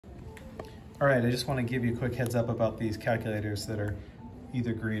All right, I just want to give you a quick heads up about these calculators that are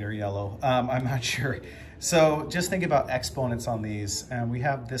either green or yellow. I'm not sure. So just think about exponents on these. And we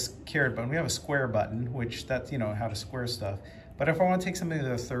have this caret button. We have a square button, which that's, you know, how to square stuff. But if I want to take something to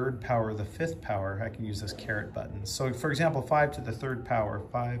the third power or the fifth power, I can use this caret button. So for example, 5 to the third power,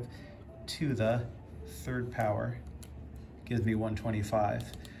 5 to the third power gives me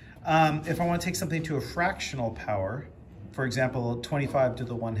 125. If I want to take something to a fractional power, for example, 25 to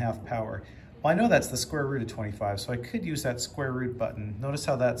the 1/2 power, well, I know that's the square root of 25, so I could use that square root button. Notice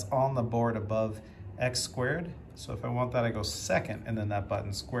how that's on the board above x squared. So if I want that, I go second, and then that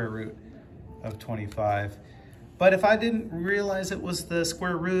button, square root of 25. But if I didn't realize it was the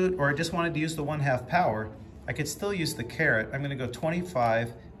square root, or I just wanted to use the 1/2 power, I could still use the caret. I'm gonna go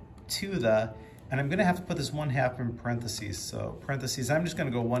 25 to the, and I'm gonna have to put this 1/2 in parentheses. So parentheses, I'm just gonna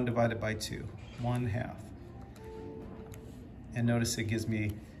go 1 divided by 2, 1/2. And notice it gives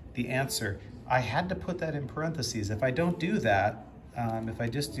me the answer. I had to put that in parentheses. If I don't do that, if I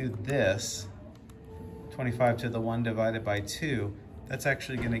just do this, 25 to the 1 divided by 2, that's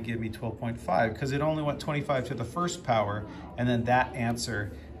actually going to give me 12.5 because it only went 25 to the first power and then that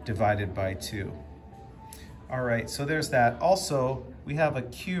answer divided by 2. All right, so there's that. Also, we have a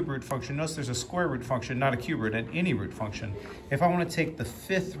cube root function. Notice there's a square root function, not a cube root, an any root function. If I want to take the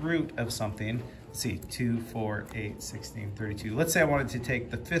fifth root of something, let's see, 2, 4, 8, 16, 32. Let's say I wanted to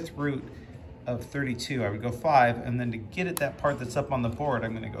take the fifth root of 32. I would go 5, and then to get at that part that's up on the board,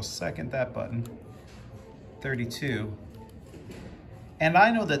 I'm going to go second that button, 32. And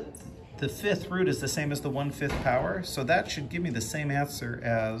I know that the fifth root is the same as the 1/5 power, so that should give me the same answer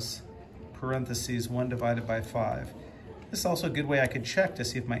as parentheses 1 divided by 5. This is also a good way I could check to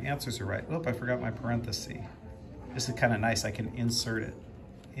see if my answers are right. Oh, I forgot my parenthesis. This is kind of nice. I can insert it.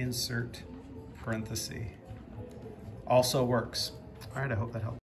 Insert parenthesis. Also works. All right, I hope that helped.